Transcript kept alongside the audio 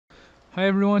Hi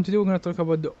everyone, today we're going to talk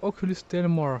about the Oculus Del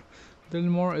Mar. Del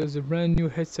Mar is a brand new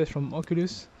headset from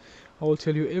Oculus. I will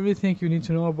tell you everything you need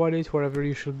to know about it, whatever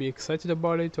you should be excited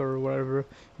about it, or whatever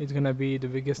it's going to be the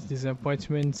biggest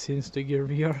disappointment since the Gear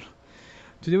VR.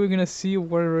 Today we're going to see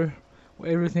whatever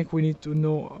everything we need to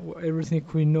know, everything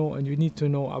we know and you need to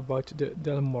know about the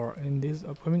Del Mar in this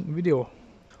upcoming video.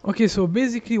 Okay, so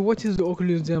basically what is the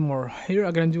Oculus Del Mar? Here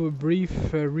I'm going to do a brief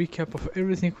recap of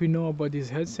everything we know about these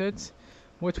headsets.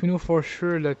 What we know for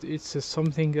sure that it's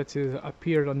something that is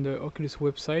appeared on the Oculus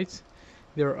website.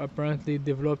 They're apparently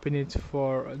developing it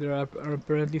for. There are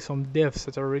apparently some devs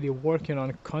that are already working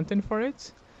on content for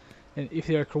it. And if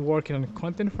they are working on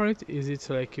content for it, is it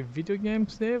like a video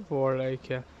games dev or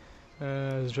like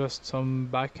just some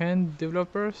backend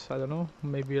developers? I don't know.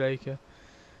 Maybe like.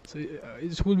 So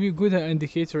it will be a good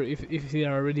indicator if they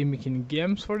are already making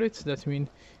games for it. That means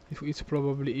it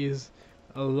probably is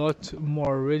a lot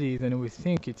more ready than we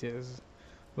think it is.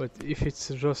 But if it's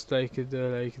just like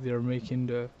they're making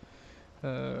the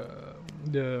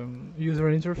user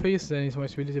interface, then it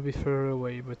might be a little bit further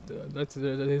away. But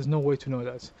there's no way to know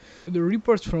that. The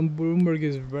reports from Bloomberg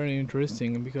is very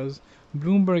interesting because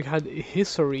Bloomberg had a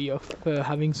history of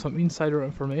having some insider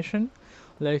information.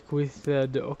 Like with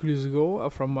the Oculus Go,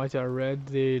 from what I read,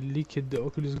 they leaked the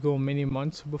Oculus Go many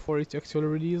months before its actual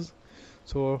release.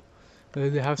 So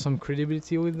they have some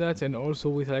credibility with that, and also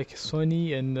with like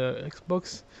Sony and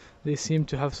Xbox, they seem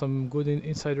to have some good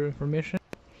insider information.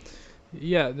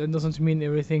 Yeah, that doesn't mean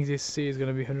everything they say is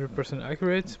gonna be 100%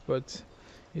 accurate, but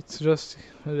it's just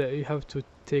that you have to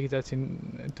take that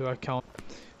into account.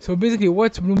 So basically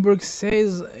what Bloomberg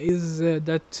says is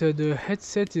that the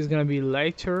headset is gonna be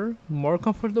lighter, more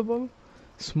comfortable,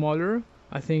 smaller.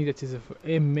 I think that is an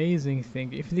amazing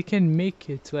thing. If they can make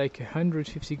it like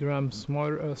 150 grams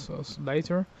smaller,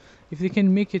 lighter, if they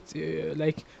can make it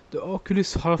like the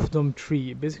Oculus Half Dome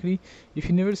 3. Basically, if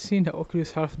you've never seen the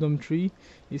Oculus Half Dome 3,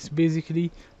 it's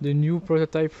basically the new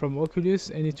prototype from Oculus,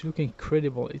 and it looks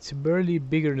incredible. It's barely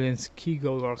bigger than ski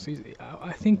goggles.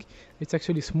 I think it's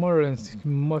actually smaller than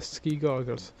most ski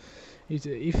goggles.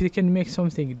 If they can make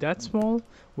something that small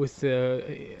with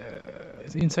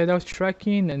inside-out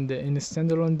tracking and in a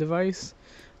standalone device,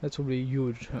 that will be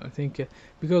huge. I think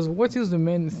because what is the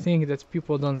main thing that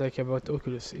people don't like about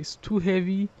Oculus? It's too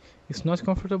heavy. It's not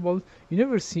comfortable. You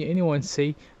never see anyone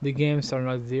say the games are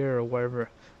not there or whatever.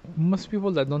 Most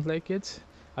people that don't like it,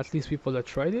 at least people that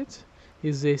tried it,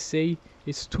 is they say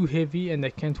it's too heavy and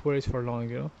I can't wear it for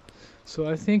long. So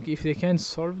I think if they can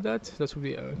solve that, that would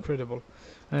be incredible.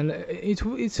 And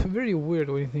it's very weird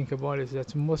when you think about it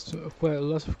that a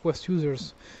lot of Quest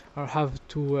users have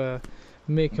to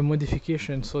make a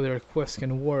modification so their Quest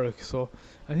can work. So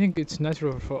I think it's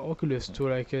natural for Oculus to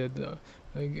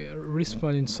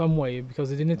respond in some way because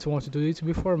they didn't want to do it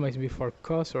before. Might be for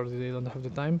cost or they don't have the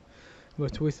time.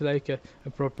 But with like a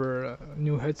proper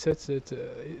new headset,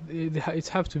 it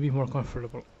have to be more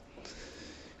comfortable.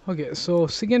 Okay, so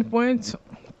second point,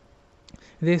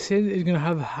 they said it's gonna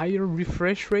have higher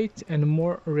refresh rate and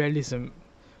more realism.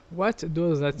 What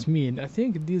does that mean? I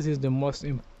think this is the most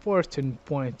important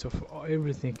point of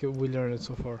everything we learned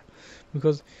so far,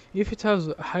 because if it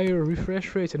has higher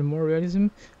refresh rate and more realism,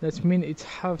 that means it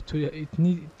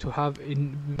need to have a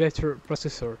better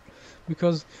processor,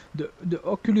 because the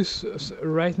Oculus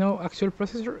right now actual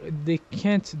processor, they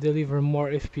can't deliver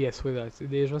more FPS with that.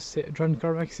 They just say John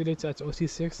Carmack said it at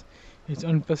OC6. It's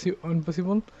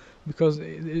impossible because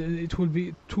it will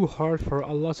be too hard for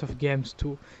a lot of games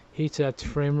to hit that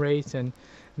frame rate, and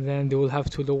then they will have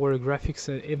to lower graphics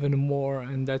even more,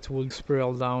 and that will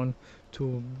spiral down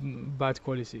to bad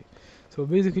quality. So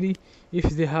basically, if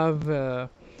they have a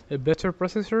better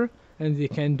processor and they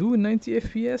can do 90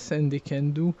 FPS and they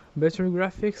can do better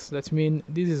graphics, that means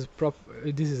this is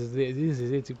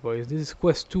it, boys. This is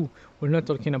Quest 2. We're not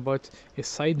talking about a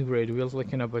side grade, we're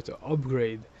talking about an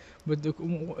upgrade. But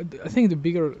I think the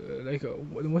bigger,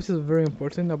 what is very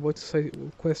important about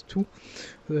Quest 2,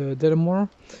 Del Mar,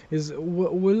 is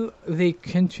will they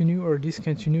continue or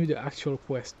discontinue the actual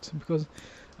Quest? Because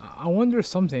I wonder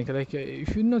something, like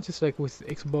if you notice, like with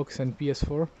Xbox and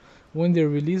PS4, when they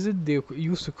released it, they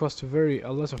used to cost a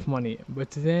lot of money.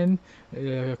 But then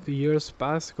a couple years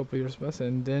pass,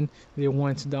 and then they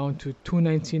went down to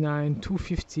 $299,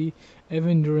 $250,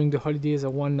 even during the holidays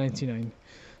at $199.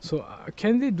 So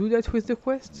can they do that with the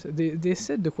Quest? They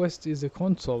said the Quest is a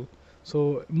console,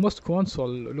 so most console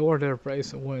lower their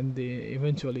price when they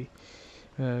eventually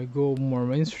go more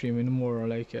mainstream and more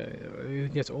like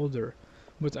get older.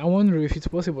 But I wonder if it's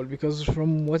possible, because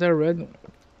from what I read,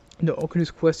 the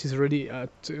Oculus Quest is already at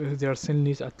they are selling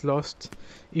it at loss,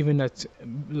 even at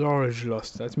large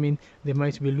loss. That means they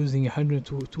might be losing $100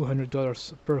 to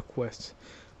 $200 per quest.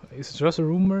 It's just a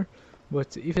rumor,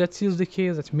 but if that is the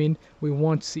case, that means we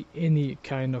won't see any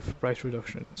kind of price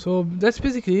reduction. So that's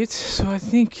basically it. So I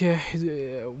think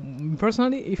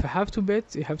personally, if I have to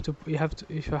bet, if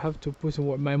I have to put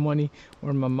my money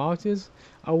where my mouth is,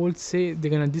 I would say they're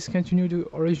gonna discontinue the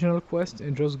original quest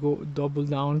and just go double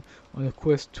down on the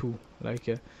quest 2. Like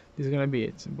this is gonna be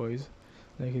it, boys.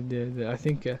 Like I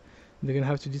think they're gonna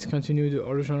have to discontinue the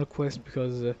original quest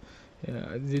because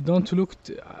they don't look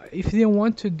if they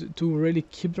wanted to really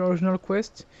keep the original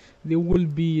quest, they will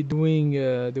be doing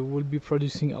they will be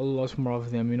producing a lot more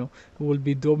of them, you know. They will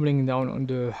be doubling down on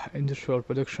the industrial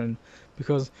production,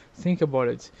 because think about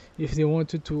it, if they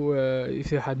wanted to if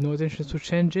they had no intention to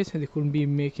change it, they couldn't be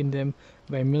making them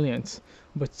by millions.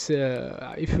 But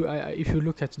if you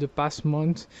look at the past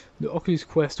month, the Oculus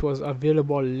Quest was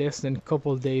available less than a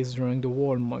couple days during the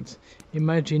whole month.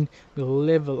 Imagine the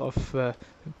level of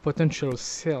potential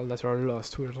sales that are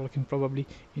lost. We're talking probably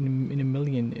in a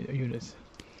million units.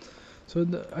 So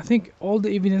I think all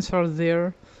the evidence are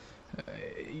there.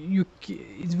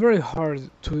 It's very hard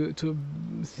to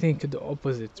think the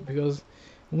opposite, because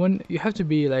when you have to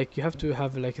be like, you have to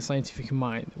have like a scientific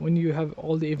mind. When you have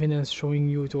all the evidence showing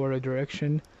you toward a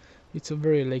direction, it's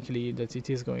very likely that it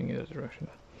is going in that direction.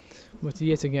 But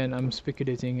yet again, I'm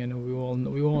speculating, and we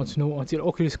won't know until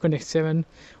Oculus Connect 7,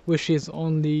 which is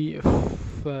only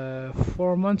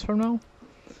 4 months from now.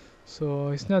 So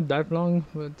it's not that long,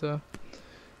 but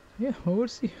yeah, we will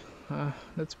see.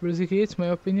 That's basically it, my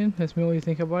opinion. Let me know what you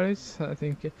think about it. I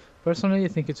think personally, I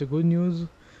think it's a good news,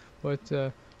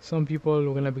 but some people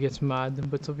are gonna get mad.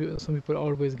 But some people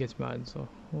always get mad, so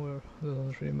it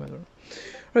doesn't really matter.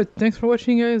 Alright, thanks for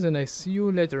watching, guys, and I see you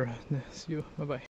later. See you. Bye bye.